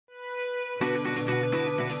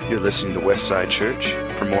You're listening to Westside Church.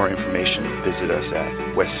 For more information, visit us at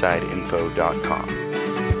westsideinfo.com. Good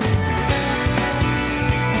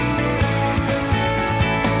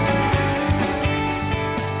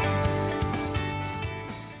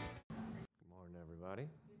morning, everybody.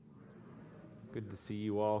 Good to see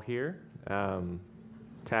you all here.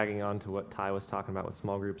 Tagging on to what Ty was talking about with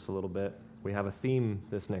small groups a little bit, we have a theme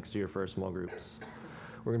this next year for our small groups.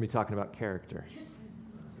 We're going to be talking about character.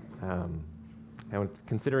 And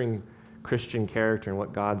considering Christian character and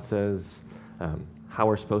what God says, how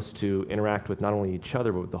we're supposed to interact with not only each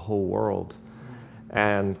other, but with the whole world.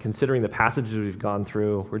 And considering the passages we've gone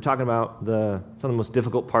through, we're talking about some of the most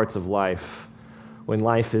difficult parts of life, when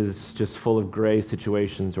life is just full of gray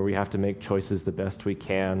situations where we have to make choices the best we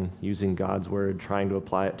can, using God's word, trying to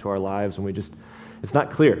apply it to our lives, and it's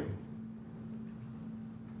not clear.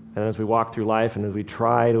 And as we walk through life and as we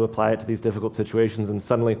try to apply it to these difficult situations and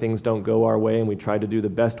suddenly things don't go our way and we try to do the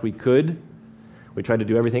best we could, we tried to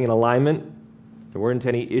do everything in alignment, there weren't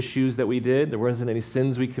any issues that we did, there wasn't any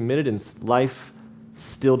sins we committed, and life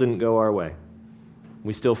still didn't go our way.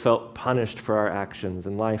 We still felt punished for our actions,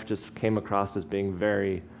 and life just came across as being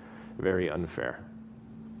very, very unfair.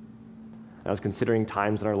 I was considering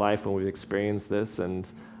times in our life when we've experienced this, and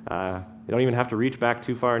you don't even have to reach back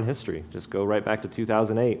too far in history. Just go right back to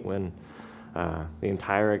 2008 when the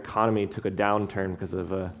entire economy took a downturn because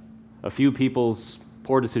of a few people's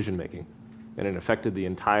poor decision-making, and it affected the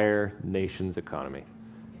entire nation's economy.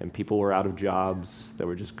 And people were out of jobs, that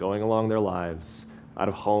were just going along their lives, out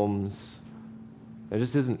of homes. It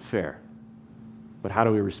just isn't fair. But how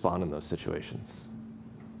do we respond in those situations?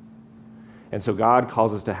 And so God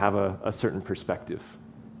calls us to have a certain perspective,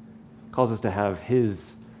 calls us to have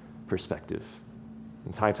His perspective.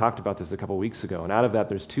 And Ty talked about this a couple weeks ago, and out of that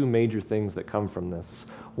there's two major things that come from this.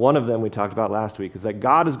 One of them we talked about last week is that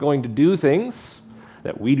God is going to do things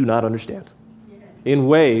that we do not understand in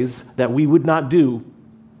ways that we would not do,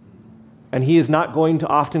 and He is not going to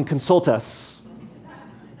often consult us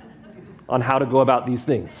on how to go about these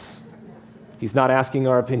things. He's not asking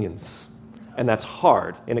our opinions, and that's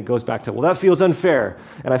hard, and it goes back to, well, that feels unfair,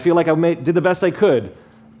 and I feel like I did the best I could.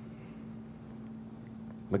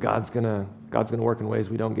 But God's gonna work in ways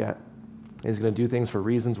we don't get. He's gonna do things for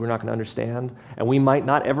reasons we're not gonna understand, and we might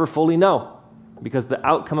not ever fully know, because the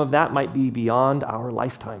outcome of that might be beyond our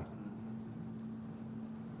lifetime.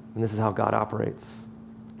 And this is how God operates.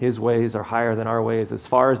 His ways are higher than our ways. As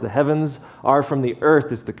far as the heavens are from the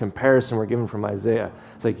earth is the comparison we're given from Isaiah.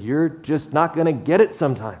 It's like, you're just not gonna get it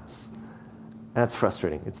sometimes. That's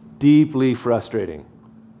frustrating. It's deeply frustrating,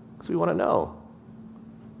 because we wanna know.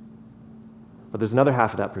 But there's another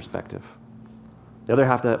half of that perspective. The other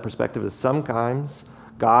half of that perspective is sometimes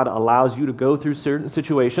God allows you to go through certain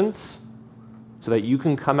situations so that you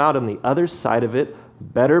can come out on the other side of it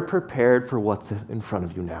better prepared for what's in front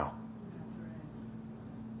of you now.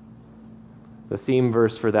 The theme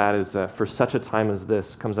verse for that is, for such a time as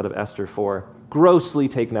this, comes out of Esther 4, grossly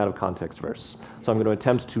taken out of context verse. So I'm going to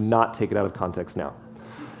attempt to not take it out of context now.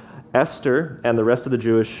 Esther and the rest of the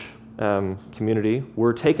Jewish community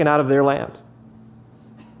were taken out of their land.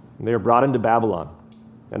 They were brought into Babylon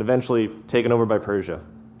and eventually taken over by Persia.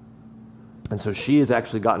 And so she has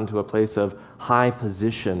actually gotten to a place of high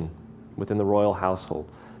position within the royal household.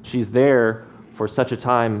 She's there for such a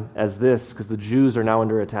time as this because the Jews are now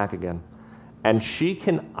under attack again. And she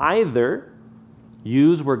can either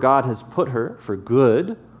use where God has put her for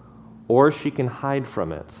good, or she can hide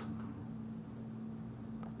from it.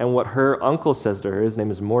 And what her uncle says to her, his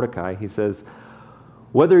name is Mordecai, he says,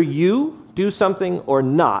 whether you do something or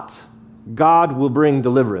not, God will bring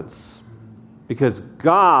deliverance, because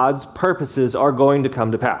God's purposes are going to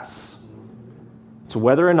come to pass. So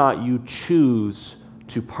whether or not you choose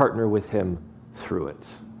to partner with Him through it,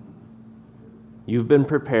 you've been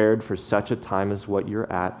prepared for such a time as what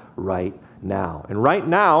you're at right now. And right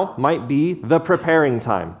now might be the preparing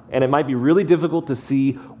time, and it might be really difficult to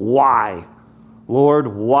see why. Lord,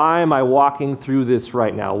 why am I walking through this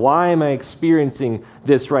right now? Why am I experiencing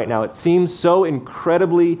this right now? It seems so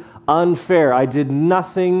incredibly unfair. I did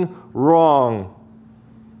nothing wrong.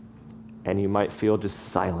 And you might feel just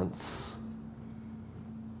silence.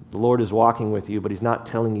 The Lord is walking with you, but He's not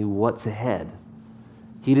telling you what's ahead.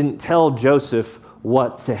 He didn't tell Joseph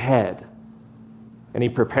what's ahead. And He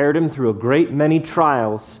prepared him through a great many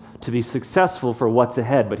trials to be successful for what's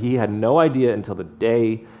ahead, but he had no idea until the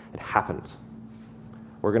day it happened.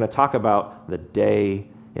 We're going to talk about the day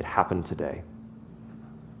it happened today.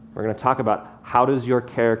 We're going to talk about how does your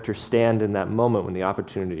character stand in that moment when the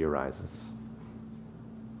opportunity arises.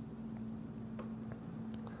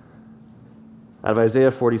 Out of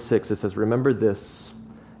Isaiah 46, it says, "Remember this,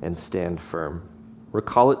 and stand firm.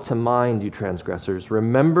 Recall it to mind, you transgressors.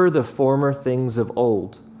 Remember the former things of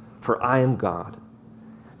old, for I am God.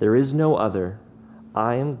 There is no other.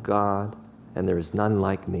 I am God, and there is none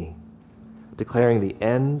like me, declaring the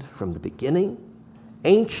end from the beginning,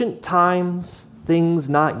 ancient times, things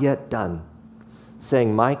not yet done,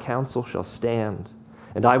 saying, my counsel shall stand,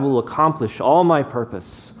 and I will accomplish all my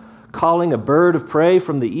purpose, calling a bird of prey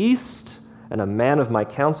from the east, and a man of my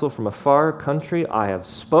counsel from a far country. I have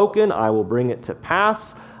spoken, I will bring it to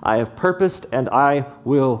pass. I have purposed, and I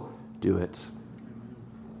will do it.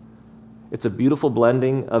 It's a beautiful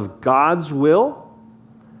blending of God's will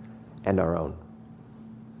and our own.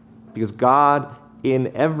 Because God,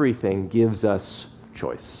 in everything, gives us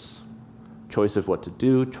choice. Choice of what to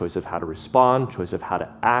do, choice of how to respond, choice of how to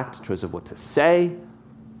act, choice of what to say.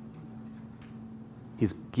 He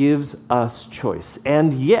gives us choice.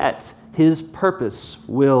 And yet, his purpose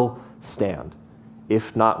will stand.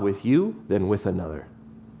 If not with you, then with another.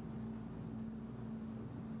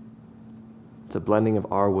 It's a blending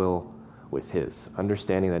of our will with his,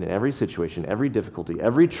 understanding that in every situation, every difficulty,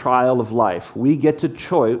 every trial of life, we get to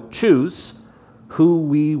choose who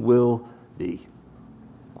we will be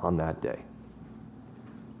on that day.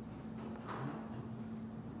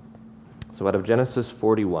 So out of Genesis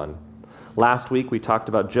 41, last week we talked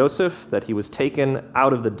about Joseph, that he was taken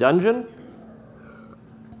out of the dungeon.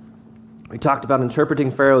 We talked about interpreting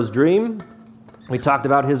Pharaoh's dream. We talked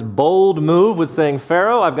about his bold move with saying,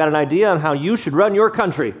 Pharaoh, I've got an idea on how you should run your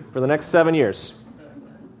country for the next 7 years.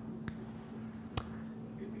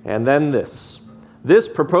 And then this. This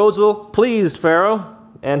proposal pleased Pharaoh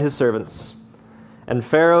and his servants. And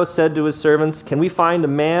Pharaoh said to his servants, can we find a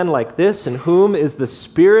man like this in whom is the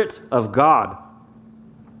Spirit of God?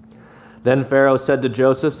 Then Pharaoh said to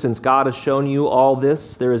Joseph, since God has shown you all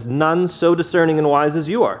this, there is none so discerning and wise as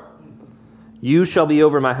you are. You shall be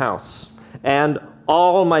over my house, and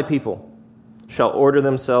all my people shall order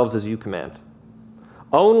themselves as you command.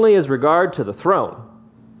 Only as regard to the throne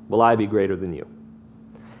will I be greater than you.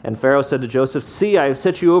 And Pharaoh said to Joseph, see, I have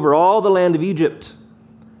set you over all the land of Egypt.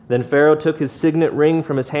 Then Pharaoh took his signet ring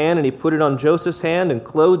from his hand, and he put it on Joseph's hand, and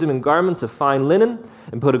clothed him in garments of fine linen,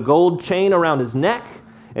 and put a gold chain around his neck,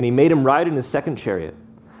 and he made him ride in his second chariot.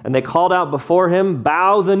 And they called out before him,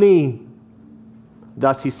 bow the knee.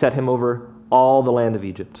 Thus he set him over all the land of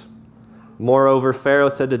Egypt. Moreover, Pharaoh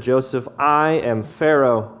said to Joseph, I am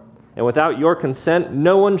Pharaoh, and without your consent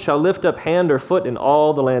no one shall lift up hand or foot in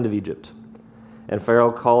all the land of Egypt. And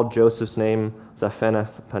Pharaoh called Joseph's name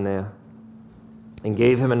Zaphenath-Paneah, and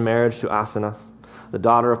gave him in marriage to Asenath, the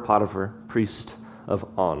daughter of Potiphar, priest of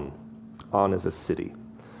On. On is a city.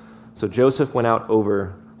 So Joseph went out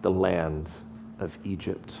over the land of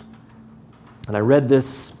Egypt. And I read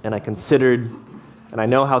this, and I considered, and I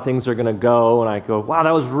know how things are going to go, and I go, wow,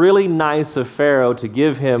 that was really nice of Pharaoh to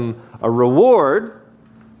give him a reward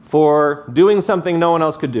for doing something no one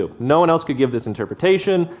else could do. No one else could give this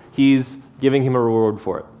interpretation. He's giving him a reward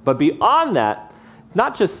for it. But beyond that,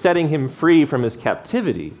 not just setting him free from his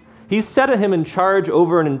captivity, he set him in charge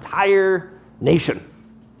over an entire nation.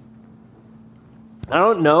 I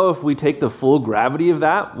don't know if we take the full gravity of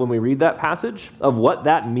that when we read that passage, of what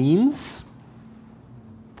that means,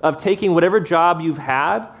 of taking whatever job you've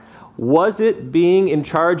had. Was it being in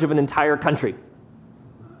charge of an entire country?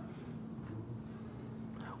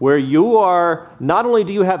 Where you are, not only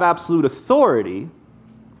do you have absolute authority,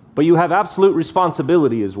 but you have absolute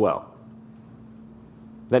responsibility as well.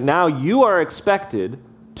 That now you are expected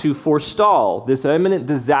to forestall this imminent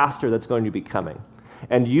disaster that's going to be coming.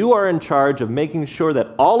 And you are in charge of making sure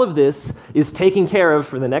that all of this is taken care of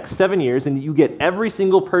for the next 7 years, and you get every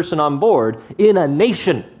single person on board in a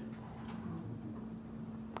nation.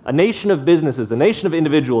 A nation of businesses, a nation of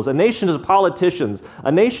individuals, a nation of politicians,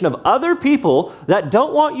 a nation of other people that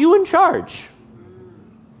don't want you in charge.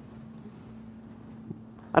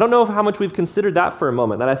 I don't know how much we've considered that for a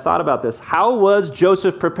moment, that I thought about this. How was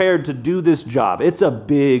Joseph prepared to do this job? It's a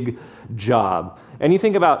big job. And you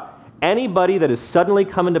think about anybody that has suddenly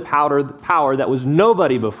come into power that was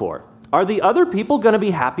nobody before. Are the other people going to be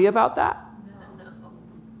happy about that? No.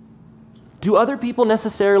 Do other people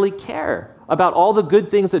necessarily care about all the good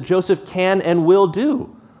things that Joseph can and will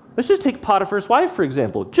do? Let's just take Potiphar's wife, for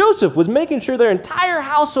example. Joseph was making sure their entire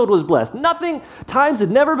household was blessed. Times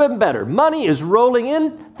had never been better. Money is rolling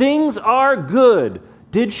in. Things are good.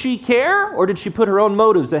 Did she care, or did she put her own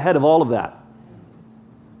motives ahead of all of that?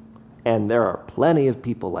 And there are plenty of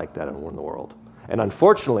people like that in the world. And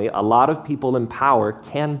unfortunately, a lot of people in power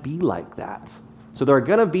can be like that. So there are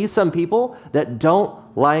going to be some people that don't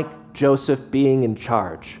like Joseph being in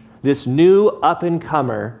charge. This new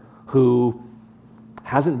up-and-comer who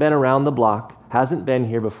Hasn't been around the block, hasn't been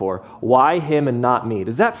here before. Why him and not me?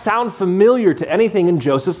 Does that sound familiar to anything in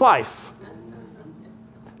Joseph's life?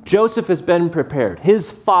 Joseph has been prepared. His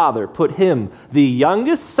father put him, the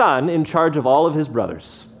youngest son, in charge of all of his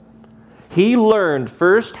brothers. He learned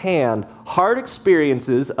firsthand hard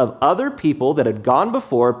experiences of other people that had gone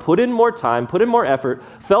before, put in more time, put in more effort,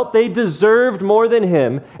 felt they deserved more than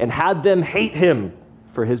him, and had them hate him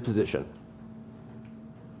for his position.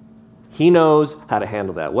 He knows how to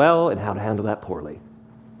handle that well and how to handle that poorly.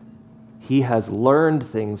 He has learned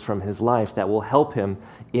things from his life that will help him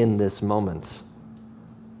in this moment.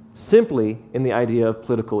 Simply in the idea of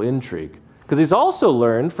political intrigue. Because he's also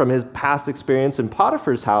learned from his past experience in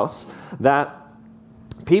Potiphar's house that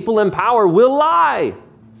people in power will lie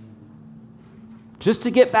just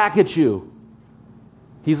to get back at you.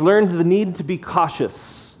 He's learned the need to be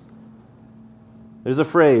cautious. There's a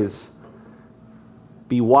phrase,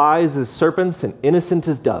 be wise as serpents and innocent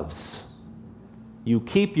as doves. You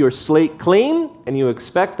keep your slate clean and you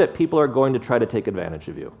expect that people are going to try to take advantage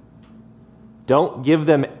of you. Don't give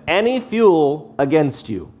them any fuel against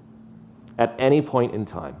you at any point in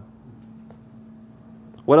time.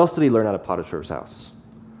 What else did he learn out of Potiphar's house?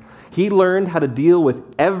 He learned how to deal with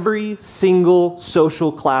every single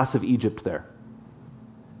social class of Egypt there.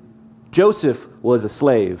 Joseph was a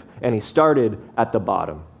slave, and he started at the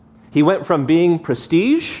bottom. He went from being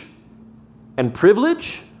prestige and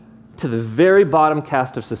privilege to the very bottom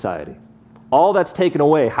caste of society. All that's taken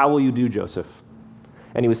away. How will you do, Joseph?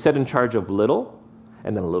 And he was set in charge of little,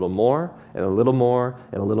 and then a little more, and a little more,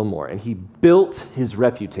 and a little more. And he built his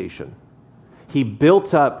reputation. He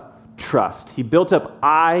built up trust. He built up,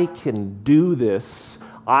 I can do this.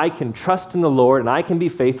 I can trust in the Lord, and I can be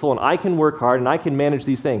faithful, and I can work hard, and I can manage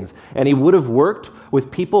these things. And he would have worked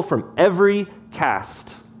with people from every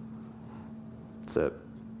caste. It's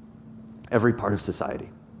every part of society.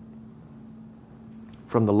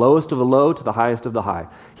 From the lowest of the low to the highest of the high.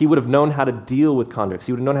 He would have known how to deal with convicts.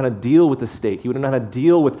 He would have known how to deal with the state. He would have known how to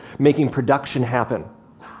deal with making production happen.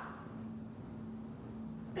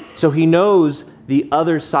 So he knows the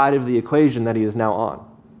other side of the equation that he is now on.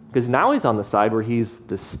 Because now he's on the side where he's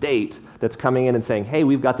the state that's coming in and saying, hey,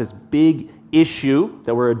 we've got this big issue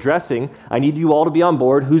that we're addressing. I need you all to be on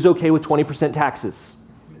board. Who's okay with 20% taxes?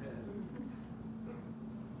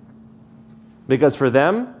 Because for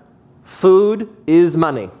them, food is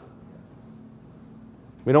money.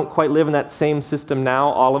 We don't quite live in that same system now,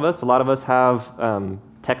 all of us. A lot of us have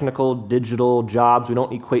technical, digital jobs. We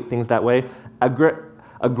don't equate things that way.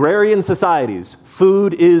 Agrarian societies,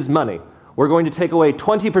 food is money. We're going to take away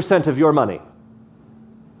 20% of your money,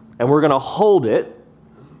 and we're going to hold it,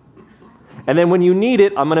 and then when you need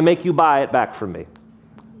it, I'm going to make you buy it back from me.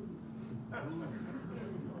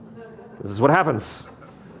 This is what happens.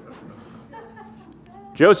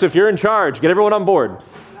 Joseph, you're in charge. Get everyone on board.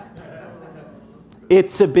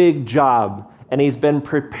 It's a big job, and he's been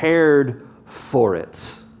prepared for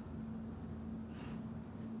it.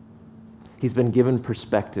 He's been given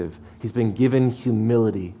perspective. He's been given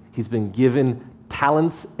humility. He's been given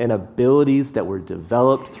talents and abilities that were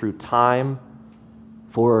developed through time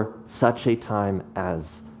for such a time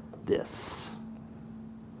as this.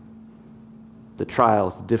 The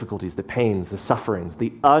trials, the difficulties, the pains, the sufferings,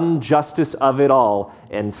 the injustice of it all.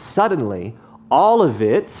 And suddenly, all of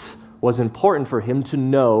it was important for him to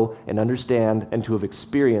know and understand and to have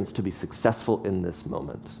experienced to be successful in this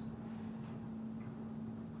moment.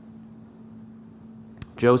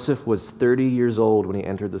 Joseph was 30 years old when he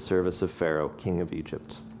entered the service of Pharaoh, king of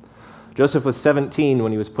Egypt. Joseph was 17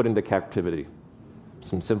 when he was put into captivity.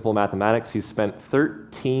 Some simple mathematics, he spent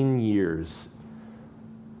 13 years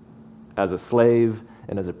as a slave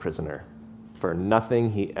and as a prisoner for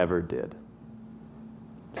nothing he ever did.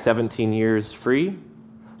 17 years free,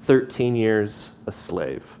 13 years a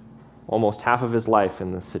slave. Almost half of his life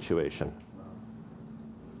in this situation.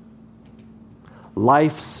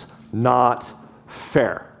 Life's not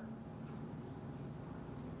fair.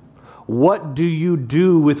 What do you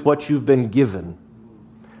do with what you've been given?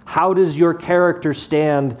 How does your character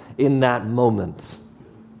stand in that moment?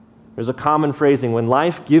 There's a common phrasing, when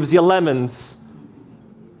life gives you lemons,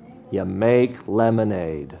 you make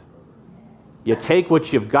lemonade. You take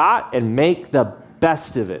what you've got and make the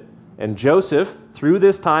best of it. And Joseph, through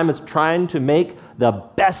this time, is trying to make the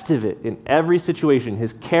best of it in every situation.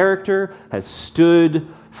 His character has stood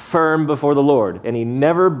firm before the Lord, and he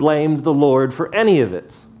never blamed the Lord for any of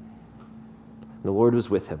it. The Lord was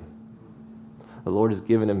with him. The Lord has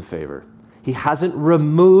given him favor. He hasn't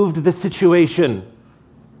removed the situation,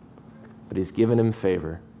 but he's given him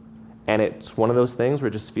favor. And it's one of those things where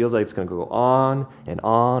it just feels like it's going to go on and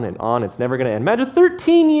on and on. It's never going to end. Imagine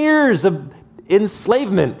 13 years of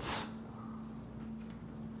enslavement.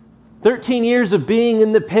 13 years of being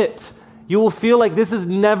in the pit. You will feel like this is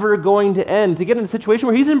never going to end. To get in a situation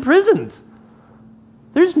where he's imprisoned.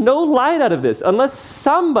 There's no light out of this unless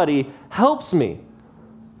somebody helps me.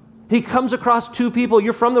 He comes across two people.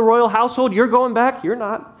 You're from the royal household. You're going back. You're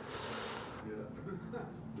not.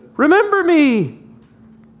 Remember me.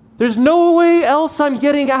 There's no way else I'm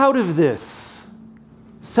getting out of this.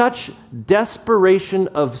 Such desperation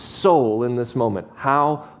of soul in this moment.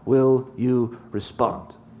 How will you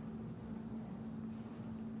respond?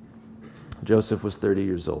 Joseph was 30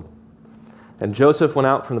 years old. And Joseph went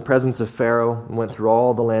out from the presence of Pharaoh and went through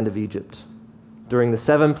all the land of Egypt. During the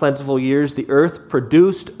 7 plentiful years, the earth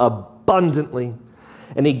produced abundantly.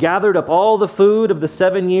 And he gathered up all the food of the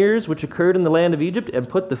 7 years which occurred in the land of Egypt and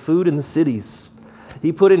put the food in the cities.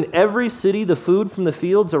 He put in every city the food from the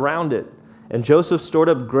fields around it. And Joseph stored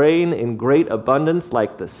up grain in great abundance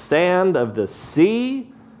like the sand of the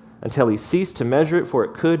sea until he ceased to measure it, for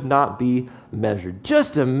it could not be measured.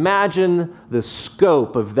 Just imagine the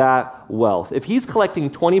scope of that wealth. If he's collecting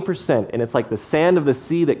 20% and it's like the sand of the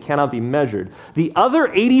sea that cannot be measured, the other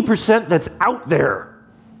 80% that's out there,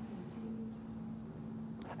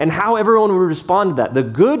 and how everyone would respond to that. The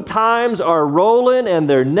good times are rolling and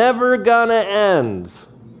they're never gonna end.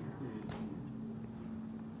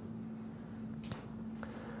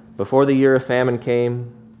 Before the year of famine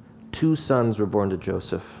came, 2 sons were born to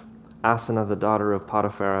Joseph. Asenath, the daughter of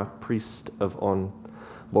Potiphar, priest of On,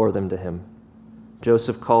 bore them to him.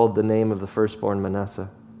 Joseph called the name of the firstborn Manasseh,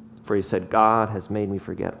 for he said, God has made me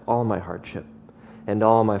forget all my hardship and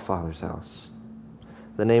all my father's house.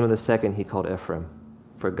 The name of the second he called Ephraim,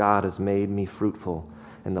 for God has made me fruitful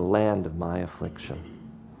in the land of my affliction.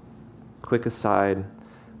 Quick aside,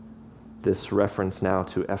 this reference now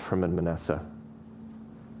to Ephraim and Manasseh.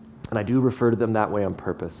 And I do refer to them that way on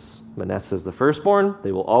purpose. Manasseh is the firstborn.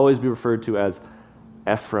 They will always be referred to as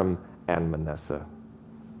Ephraim and Manasseh.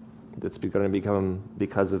 It's going to become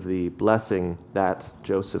because of the blessing that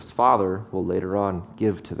Joseph's father will later on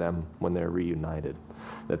give to them when they're reunited.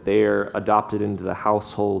 That they are adopted into the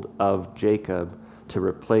household of Jacob to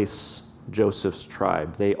replace Joseph's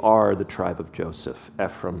tribe. They are the tribe of Joseph,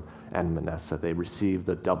 Ephraim and Manasseh. They receive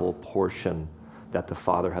the double portion that the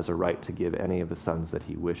father has a right to give any of the sons that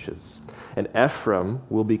he wishes. And Ephraim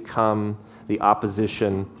will become the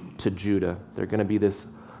opposition to Judah. They're going to be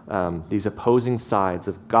these opposing sides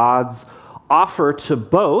of God's offer to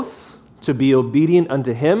both to be obedient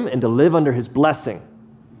unto him and to live under his blessing.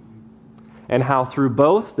 And how through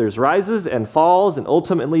both there's rises and falls and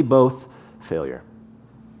ultimately both failure.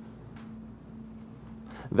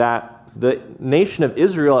 That the nation of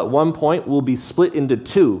Israel at one point will be split into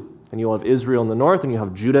 2. And you'll have Israel in the north, and you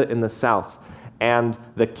have Judah in the south. And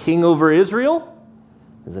the king over Israel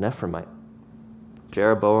is an Ephraimite,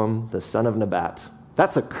 Jeroboam, the son of Nebat.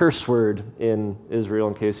 That's a curse word in Israel,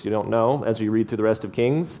 in case you don't know. As you read through the rest of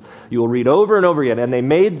Kings, you will read over and over again. And they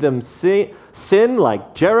made them sin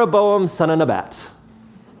like Jeroboam, son of Nebat.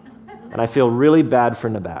 And I feel really bad for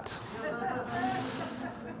Nebat.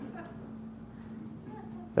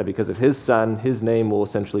 That because of his son, his name will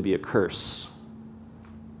essentially be a curse.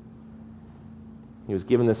 He was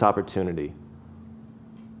given this opportunity.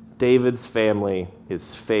 David's family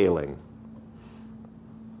is failing.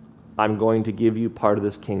 I'm going to give you part of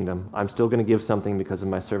this kingdom. I'm still going to give something because of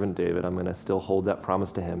my servant David. I'm going to still hold that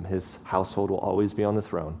promise to him. His household will always be on the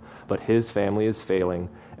throne. But his family is failing,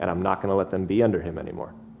 and I'm not going to let them be under him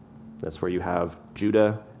anymore. That's where you have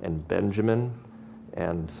Judah and Benjamin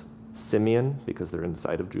and Simeon, because they're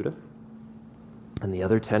inside of Judah. And the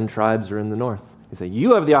other 10 tribes are in the north. He said,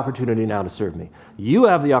 you have the opportunity now to serve me. You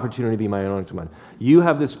have the opportunity to be my anointed one. You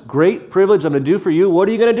have this great privilege I'm going to do for you. What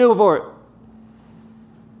are you going to do for it?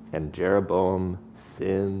 And Jeroboam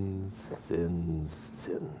sins. And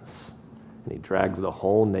he drags the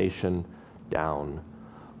whole nation down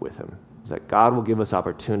with him. It's that God will give us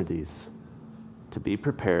opportunities to be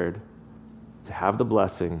prepared, to have the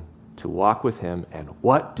blessing, to walk with him. And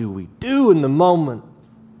what do we do in the moment?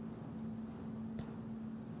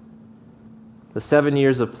 The 7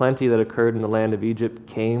 years of plenty that occurred in the land of Egypt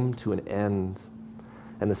came to an end,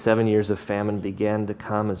 and the 7 years of famine began to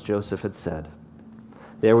come, as Joseph had said.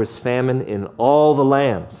 There was famine in all the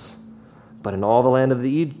lands, but in all the land of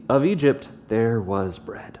Egypt there was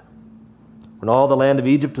bread. When all the land of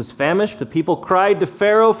Egypt was famished, the people cried to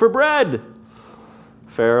Pharaoh for bread.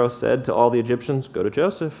 Pharaoh said to all the Egyptians, go to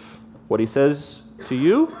Joseph. What he says to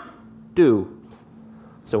you, do.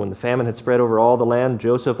 So when the famine had spread over all the land,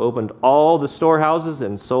 Joseph opened all the storehouses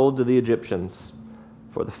and sold to the Egyptians,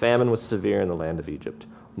 for the famine was severe in the land of Egypt.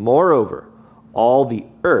 Moreover, all the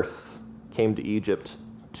earth came to Egypt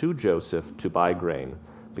to Joseph to buy grain,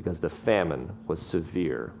 because the famine was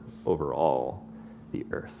severe over all the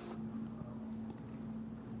earth.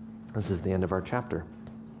 This is the end of our chapter.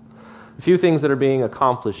 A few things that are being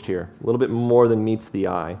accomplished here, a little bit more than meets the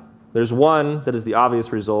eye. There's one that is the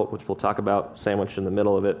obvious result, which we'll talk about sandwiched in the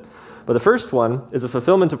middle of it. But the first one is a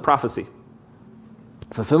fulfillment of prophecy.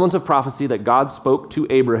 Fulfillment of prophecy that God spoke to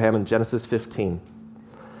Abraham in Genesis 15.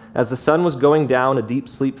 As the sun was going down, a deep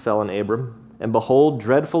sleep fell on Abram, and behold,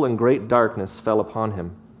 dreadful and great darkness fell upon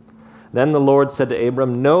him. Then the Lord said to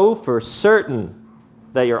Abram, "Know for certain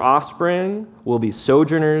that your offspring will be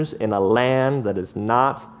sojourners in a land that is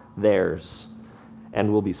not theirs,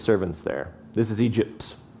 and will be servants there." This is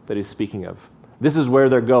Egypt that he's speaking of. This is where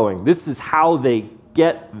they're going. This is how they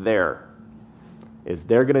get there, is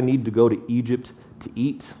they're going to need to go to Egypt to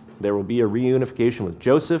eat. There will be a reunification with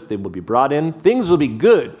Joseph. They will be brought in. Things will be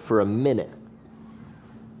good for a minute.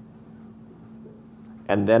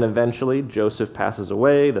 And then eventually Joseph passes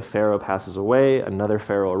away, the Pharaoh passes away, another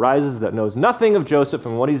Pharaoh arises that knows nothing of Joseph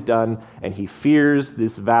and what he's done, and he fears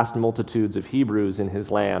these vast multitudes of Hebrews in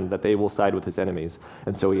his land that they will side with his enemies,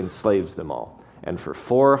 and so he enslaves them all. And for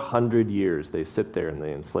 400 years they sit there in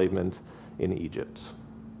the enslavement in Egypt.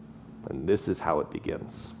 And this is how it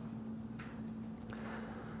begins.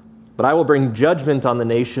 But I will bring judgment on the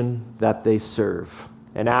nation that they serve,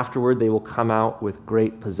 and afterward they will come out with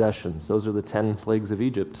great possessions. Those are the 10 plagues of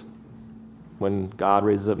Egypt. When God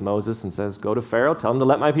raises up Moses and says, "Go to Pharaoh, tell him to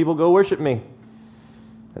let my people go worship me."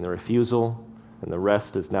 And the refusal, and the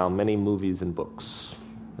rest is now many movies and books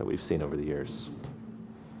that we've seen over the years.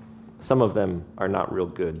 Some of them are not real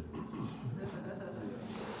good.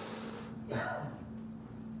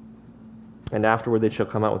 And afterward they shall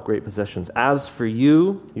come out with great possessions. As for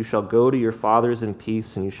you, you shall go to your fathers in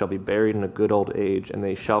peace, and you shall be buried in a good old age. And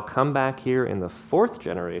they shall come back here in the 4th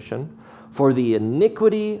generation, for the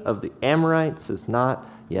iniquity of the Amorites is not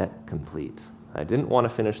yet complete. I didn't want to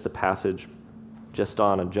finish the passage just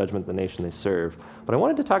on a judgment of the nation they serve, but I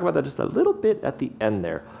wanted to talk about that just a little bit at the end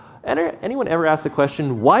there. Anyone ever ask the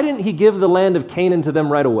question, why didn't he give the land of Canaan to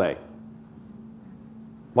them right away?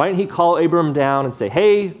 Why didn't he call Abram down and say,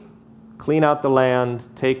 "Hey, clean out the land,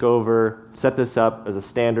 take over, set this up as a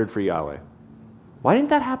standard for Yahweh"? Why didn't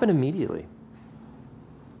that happen immediately?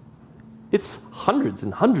 It's hundreds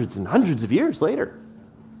and hundreds and hundreds of years later,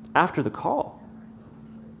 after the call.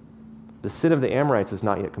 The sin of the Amorites is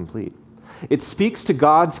not yet complete. It speaks to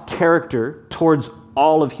God's character towards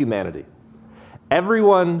all of humanity.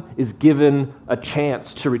 Everyone is given a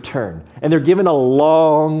chance to return, and they're given a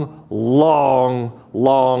long, long,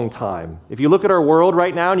 long time. If you look at our world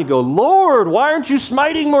right now and you go, "Lord, why aren't you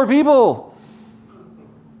smiting more people?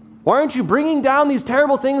 Why aren't you bringing down these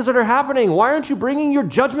terrible things that are happening? Why aren't you bringing your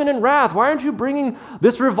judgment and wrath? Why aren't you bringing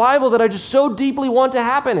this revival that I just so deeply want to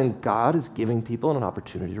happen?" And God is giving people an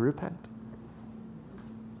opportunity to repent.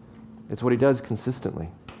 It's what he does consistently.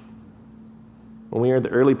 When we were in the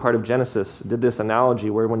early part of Genesis, did this analogy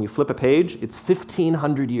where when you flip a page, it's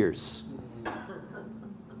 1,500 years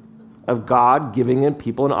of God giving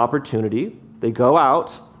people an opportunity. They go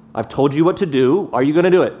out. I've told you what to do. Are you going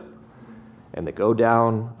to do it? And they go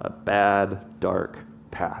down a bad, dark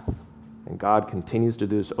path. And God continues to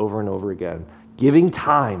do this over and over again, giving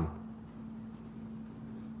time.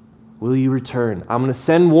 Will you return? I'm going to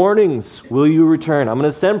send warnings. Will you return? I'm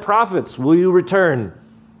going to send prophets. Will you return?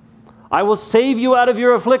 I will save you out of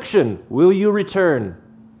your affliction. Will you return?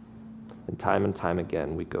 And time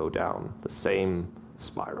again, we go down the same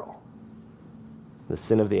spiral. The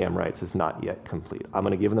sin of the Amorites is not yet complete. I'm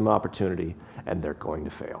going to give them an opportunity, and they're going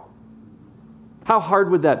to fail. How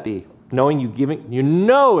hard would that be? Knowing you're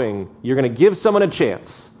going to give someone a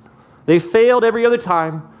chance. They failed every other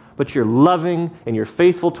time, but you're loving and you're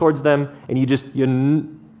faithful towards them,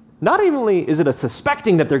 and not only is it a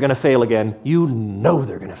suspecting that they're going to fail again, you know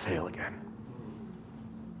they're going to fail again.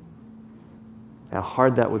 How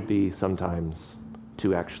hard that would be sometimes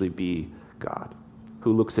to actually be God,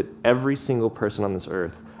 who looks at every single person on this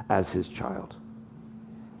earth as his child.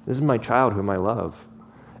 This is my child whom I love,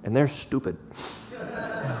 and they're stupid.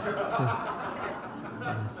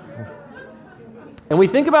 And we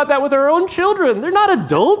think about that with our own children. They're not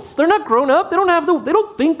adults. They're not grown up. They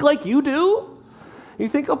don't think like you do. You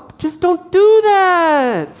think, "Oh, just don't do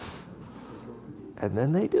that." And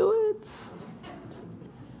then they do it.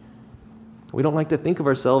 We don't like to think of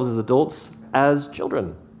ourselves as adults as children.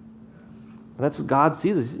 And that's what God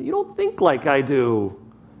sees us. "You don't think like I do."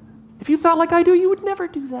 If you thought like I do, you would never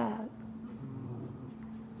do that.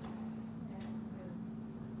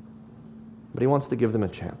 But he wants to give them a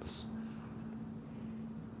chance.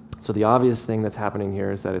 So the obvious thing that's happening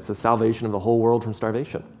here is that it's the salvation of the whole world from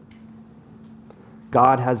starvation.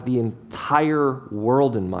 God has the entire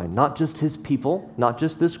world in mind, not just his people, not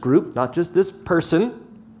just this group, not just this person.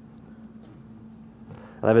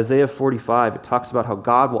 Out of Isaiah 45, it talks about how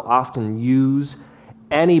God will often use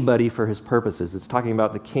anybody for his purposes. It's talking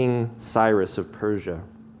about the king Cyrus of Persia.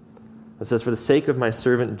 It says, "For the sake of my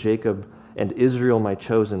servant Jacob and Israel my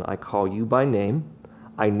chosen, I call you by name.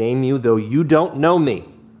 I name you, though you don't know me.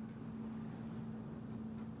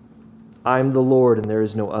 I am the Lord, and there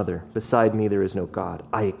is no other. Beside me there is no God.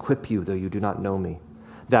 I equip you, though you do not know me,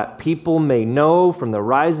 that people may know from the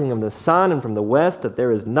rising of the sun and from the west that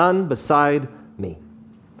there is none beside me.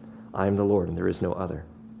 I am the Lord, and there is no other.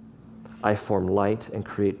 I form light and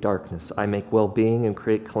create darkness. I make well-being and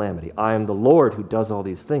create calamity. I am the Lord who does all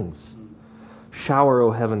these things. Shower,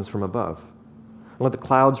 O heavens, from above. And let the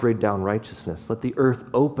clouds rain down righteousness. Let the earth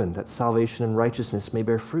open, that salvation and righteousness may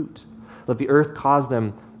bear fruit. Let the earth cause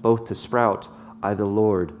them both to sprout. I, the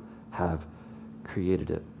Lord, have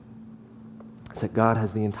created it." It's that God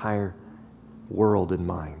has the entire world in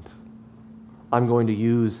mind. I'm going to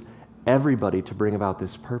use everybody to bring about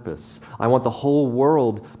this purpose. I want the whole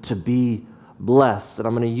world to be blessed, and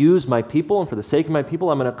I'm going to use my people, and for the sake of my people,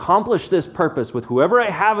 I'm going to accomplish this purpose with whoever I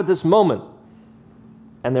have at this moment.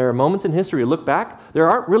 And there are moments in history, you look back, there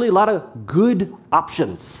aren't really a lot of good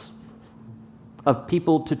options of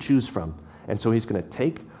people to choose from. And so he's going to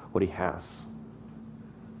take what he has,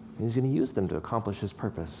 and he's going to use them to accomplish his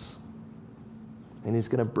purpose. And he's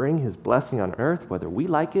going to bring his blessing on earth, whether we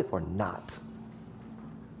like it or not.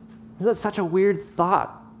 Isn't that such a weird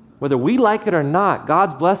thought? Whether we like it or not,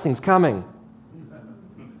 God's blessing's coming.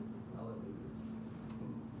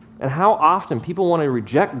 And how often people want to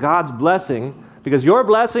reject God's blessing because your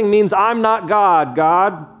blessing means I'm not God,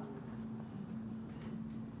 God.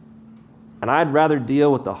 And I'd rather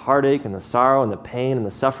deal with the heartache and the sorrow and the pain and the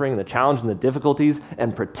suffering and the challenge and the difficulties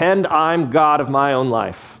and pretend I'm God of my own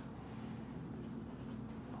life.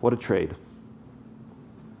 What a trade.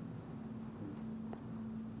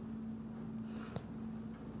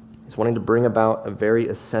 He's wanting to bring about a very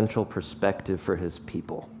essential perspective for his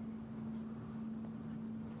people.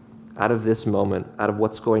 Out of this moment, out of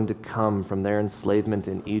what's going to come from their enslavement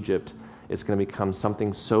in Egypt, it's going to become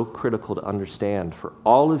something so critical to understand, for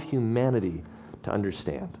all of humanity to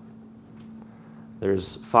understand.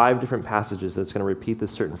 There's 5 different passages that's going to repeat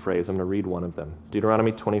this certain phrase. I'm going to read one of them.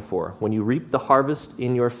 Deuteronomy 24. "When you reap the harvest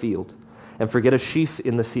in your field and forget a sheaf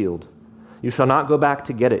in the field, you shall not go back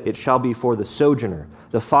to get it. It shall be for the sojourner,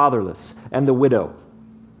 the fatherless, and the widow,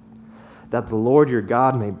 that the Lord your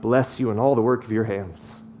God may bless you in all the work of your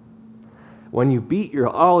hands. When you beat your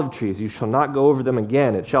olive trees, you shall not go over them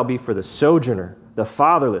again. It shall be for the sojourner, the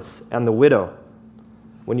fatherless, and the widow.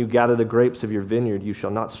 When you gather the grapes of your vineyard, you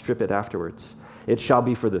shall not strip it afterwards. It shall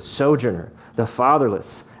be for the sojourner, the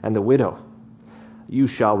fatherless, and the widow. You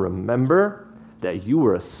shall remember that you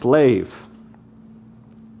were a slave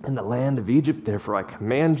in the land of Egypt. Therefore I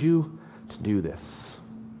command you to do this."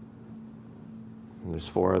 And there's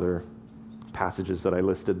 4 other passages that I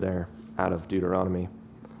listed there out of Deuteronomy.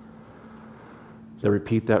 They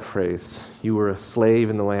repeat that phrase. You were a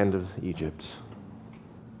slave in the land of Egypt.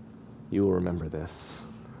 You will remember this.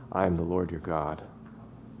 I am the Lord your God.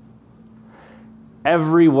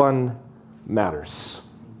 Everyone matters.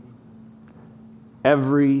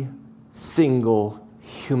 Every single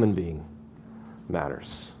human being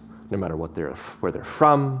matters. No matter where they're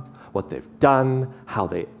from, what they've done, how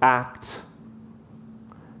they act.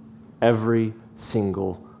 Every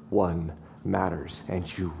single one matters,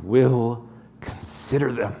 and you will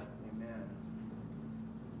consider them. Amen.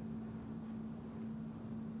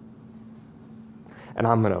 And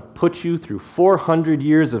I'm going to put you through 400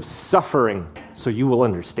 years of suffering so you will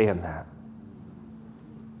understand that.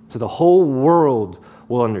 So the whole world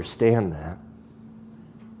will understand that.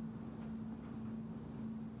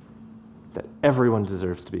 That everyone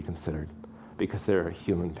deserves to be considered because they're a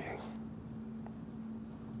human being.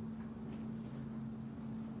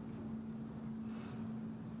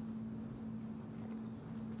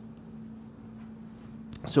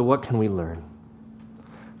 So what can we learn?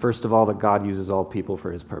 First of all, that God uses all people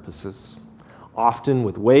for his purposes, often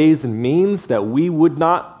with ways and means that we would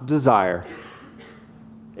not desire.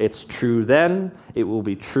 It's true then, it will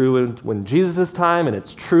be true when Jesus' time, and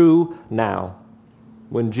it's true now.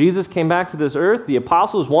 When Jesus came back to this earth, the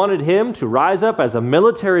apostles wanted him to rise up as a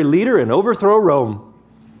military leader and overthrow Rome.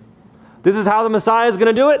 This is how the Messiah is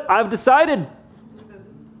going to do it. I've decided.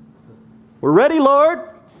 We're ready, Lord.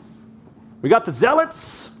 We got the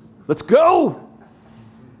zealots. Let's go.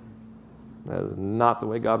 That is not the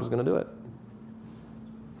way God was going to do it.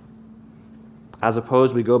 As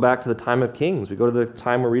opposed, we go back to the time of kings. We go to the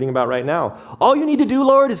time we're reading about right now. All you need to do,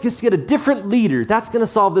 Lord, is just get a different leader. That's going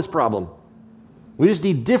to solve this problem. We just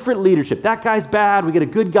need different leadership. That guy's bad. We get a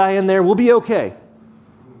good guy in there. We'll be okay.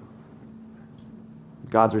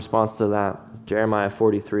 God's response to that, Jeremiah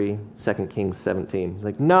 43, 2 Kings 17. He's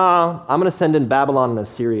like, no, I'm going to send in Babylon and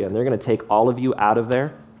Assyria, and they're going to take all of you out of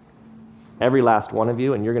there, every last one of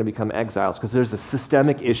you, and you're going to become exiles because there's a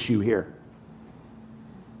systemic issue here.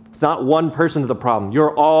 It's not one person to the problem.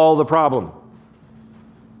 You're all the problem.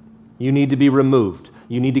 You need to be removed.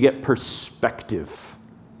 You need to get perspective.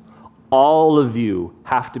 All of you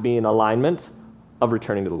have to be in alignment of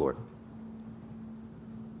returning to the Lord.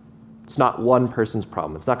 It's not one person's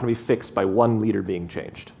problem. It's not going to be fixed by one leader being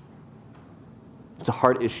changed. It's a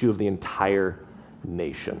heart issue of the entire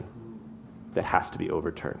nation that has to be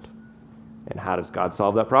overturned. And how does God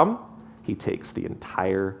solve that problem? He takes the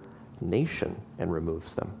entire nation and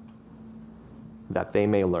removes them, that they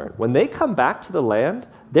may learn. When they come back to the land,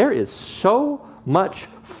 there is so much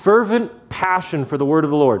fervent passion for the word of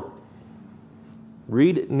the Lord.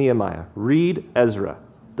 Read Nehemiah. Read Ezra.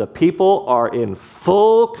 The people are in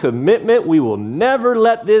full commitment. We will never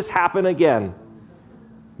let this happen again.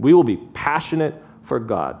 We will be passionate for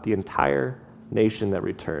God. The entire nation that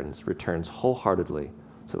returns wholeheartedly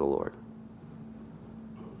to the Lord.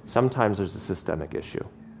 Sometimes there's a systemic issue,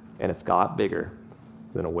 and it's a lot bigger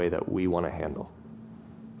than a way that we want to handle.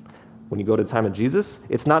 When you go to the time of Jesus,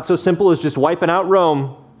 it's not so simple as just wiping out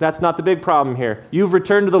Rome. That's not the big problem here. You've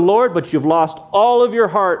returned to the Lord, but you've lost all of your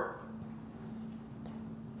heart.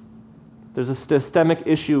 There's a systemic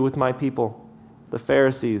issue with my people, the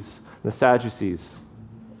Pharisees, the Sadducees.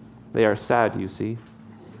 They are sad, you see.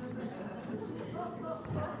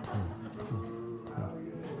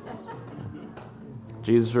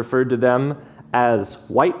 Jesus referred to them as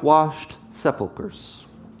whitewashed sepulchres,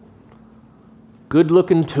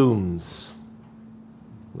 good-looking tombs.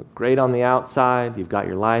 Look great on the outside. You've got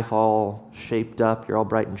your life all shaped up. You're all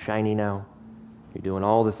bright and shiny now. You're doing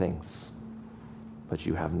all the things. But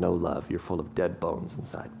you have no love. You're full of dead bones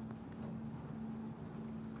inside.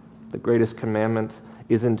 The greatest commandment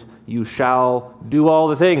isn't you shall do all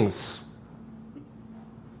the things.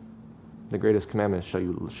 The greatest commandment is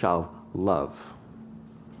you shall love.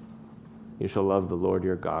 You shall love the Lord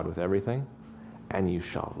your God with everything, and you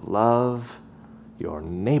shall love your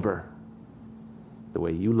neighbor the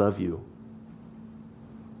way you love you.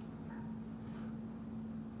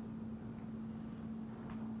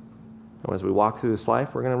 And as we walk through this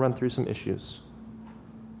life, we're going to run through some issues.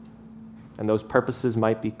 And those purposes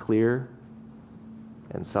might be clear,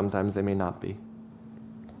 and sometimes they may not be.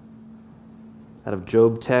 Out of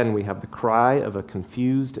Job 10, we have the cry of a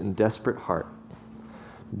confused and desperate heart.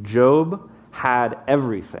 Job had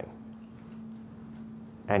everything,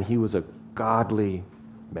 and he was a godly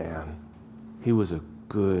man. He was a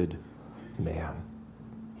good man.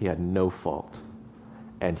 He had no fault,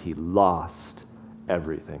 and he lost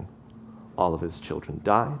everything. All of his children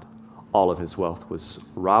died, all of his wealth was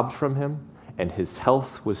robbed from him, and his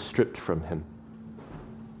health was stripped from him.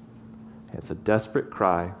 It's a desperate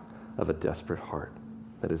cry of a desperate heart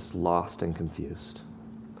that is lost and confused.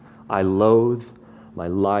 I loathe my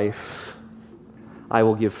life. I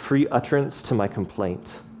will give free utterance to my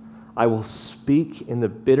complaint. I will speak in the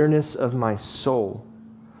bitterness of my soul.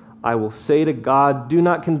 I will say to God, do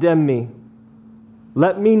not condemn me.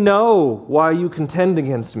 Let me know why you contend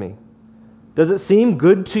against me. Does it seem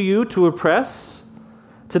good to you to oppress,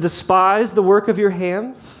 to despise the work of your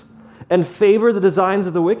hands, and favor the designs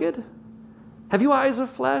of the wicked? Have you eyes of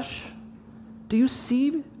flesh? Do you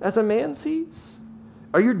see as a man sees?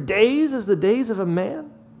 Are your days as the days of a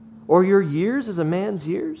man, or your years as a man's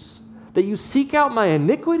years? That you seek out my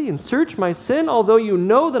iniquity and search my sin, although you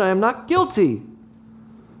know that I am not guilty.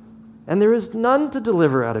 And there is none to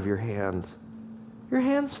deliver out of your hand. Your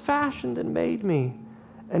hands fashioned and made me,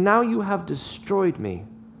 and now you have destroyed me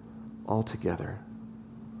altogether.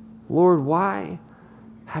 Lord, why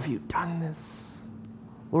have you done this?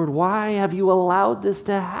 Lord, why have you allowed this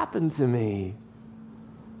to happen to me?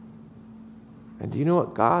 And do you know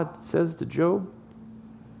what God says to Job?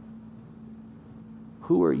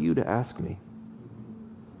 Who are you to ask me?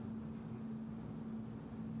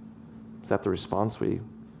 Is that the response we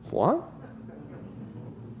want?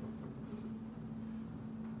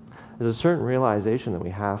 There's a certain realization that we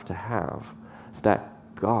have to have. It's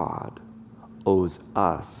that God owes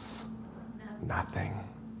us nothing.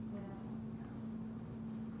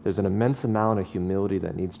 There's an immense amount of humility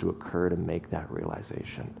that needs to occur to make that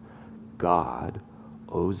realization. God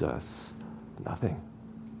owes us nothing.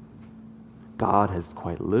 God has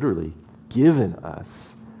quite literally given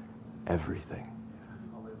us everything.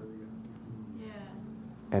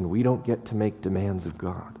 And we don't get to make demands of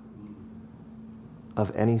God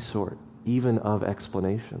of any sort, even of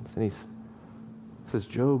explanations. And he says,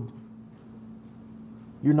 Job,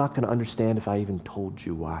 you're not going to understand if I even told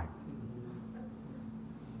you why.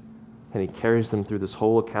 And he carries them through this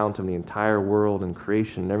whole account of the entire world and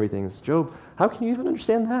creation and everything. He says, Job, how can you even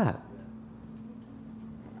understand that?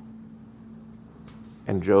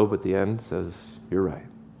 And Job at the end says, you're right.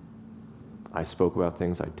 I spoke about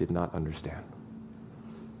things I did not understand.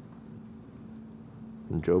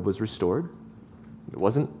 And Job was restored. It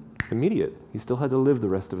wasn't immediate. He still had to live the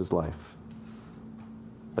rest of his life.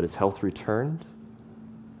 But his health returned.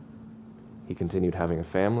 He continued having a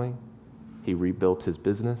family. He rebuilt his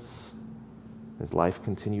business. His life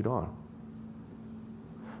continued on.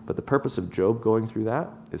 But the purpose of Job going through that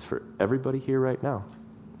is for everybody here right now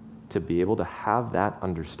to be able to have that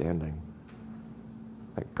understanding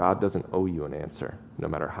that God doesn't owe you an answer, no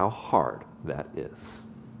matter how hard that is.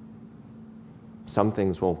 Some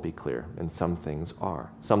things won't be clear, and some things are.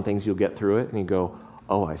 Some things you'll get through it, and you go,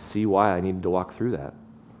 oh, I see why I needed to walk through that.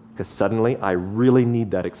 Because suddenly, I really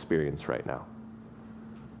need that experience right now.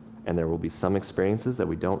 And there will be some experiences that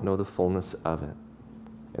we don't know the fullness of it.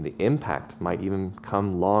 And the impact might even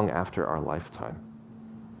come long after our lifetime.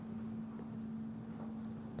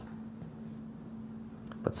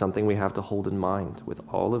 But something we have to hold in mind with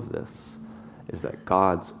all of this is that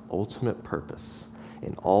God's ultimate purpose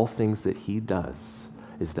in all things that he does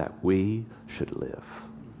is that we should live.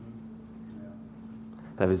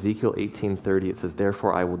 Out of Ezekiel 18:30, it says,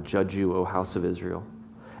 therefore I will judge you, O house of Israel,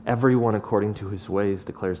 everyone according to his ways,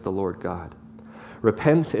 declares the Lord God.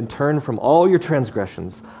 Repent and turn from all your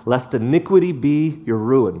transgressions, lest iniquity be your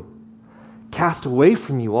ruin. Cast away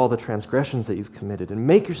from you all the transgressions that you've committed, and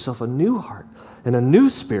make yourself a new heart and a new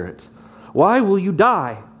spirit. Why will you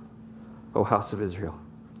die, O house of Israel?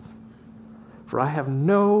 For I have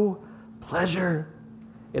no pleasure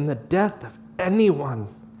in the death of anyone,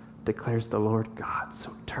 declares the Lord God.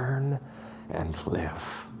 So turn and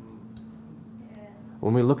live.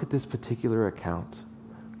 When we look at this particular account,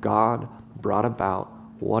 God brought about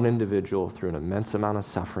one individual through an immense amount of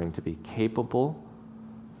suffering to be capable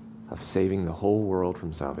of saving the whole world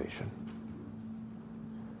from salvation.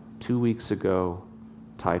 2 weeks ago,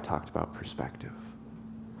 Ty talked about perspective.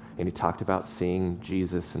 And he talked about seeing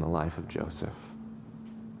Jesus in the life of Joseph.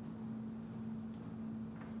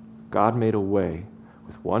 God made a way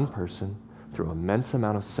with one person through an immense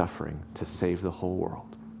amount of suffering to save the whole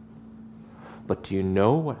world. But do you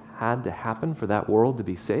know what had to happen for that world to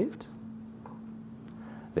be saved?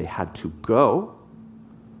 They had to go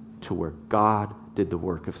to where God did the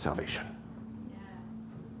work of salvation.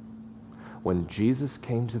 When Jesus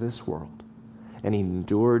came to this world and he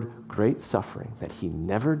endured great suffering that he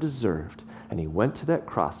never deserved, and he went to that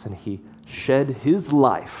cross and he shed his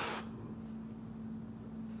life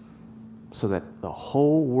so that the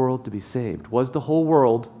whole world to be saved. Was the whole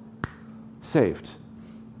world saved?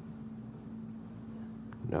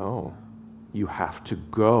 No. You have to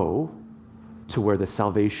go to where the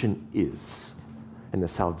salvation is. And the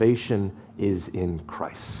salvation is in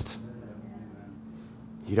Christ.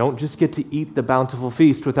 You don't just get to eat the bountiful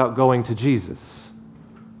feast without going to Jesus.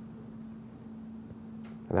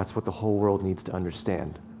 And that's what the whole world needs to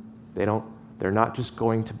understand. They're not just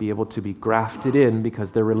going to be able to be grafted in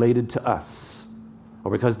because they're related to us,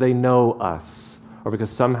 or because they know us, or because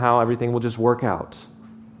somehow everything will just work out.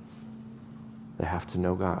 They have to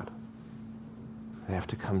know God. They have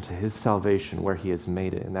to come to his salvation where he has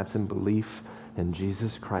made it, and that's in belief in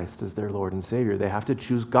Jesus Christ as their Lord and Savior. They have to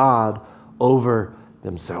choose God over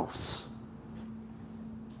themselves.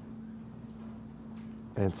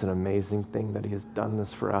 And it's an amazing thing that he has done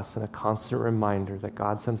this for us, and a constant reminder that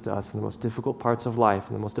God sends to us in the most difficult parts of life,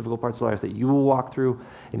 and the most difficult parts of life that you will walk through,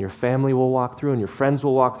 and your family will walk through, and your friends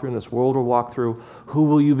will walk through, and this world will walk through. Who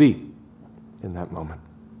will you be in that moment?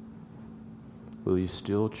 Will you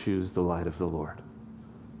still choose the light of the Lord?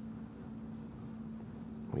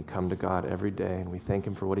 We come to God every day, and we thank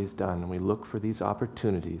him for what he's done, and we look for these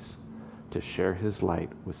opportunities to share his light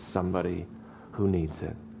with somebody who needs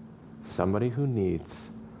it. Somebody who needs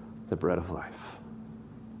the bread of life.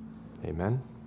 Amen.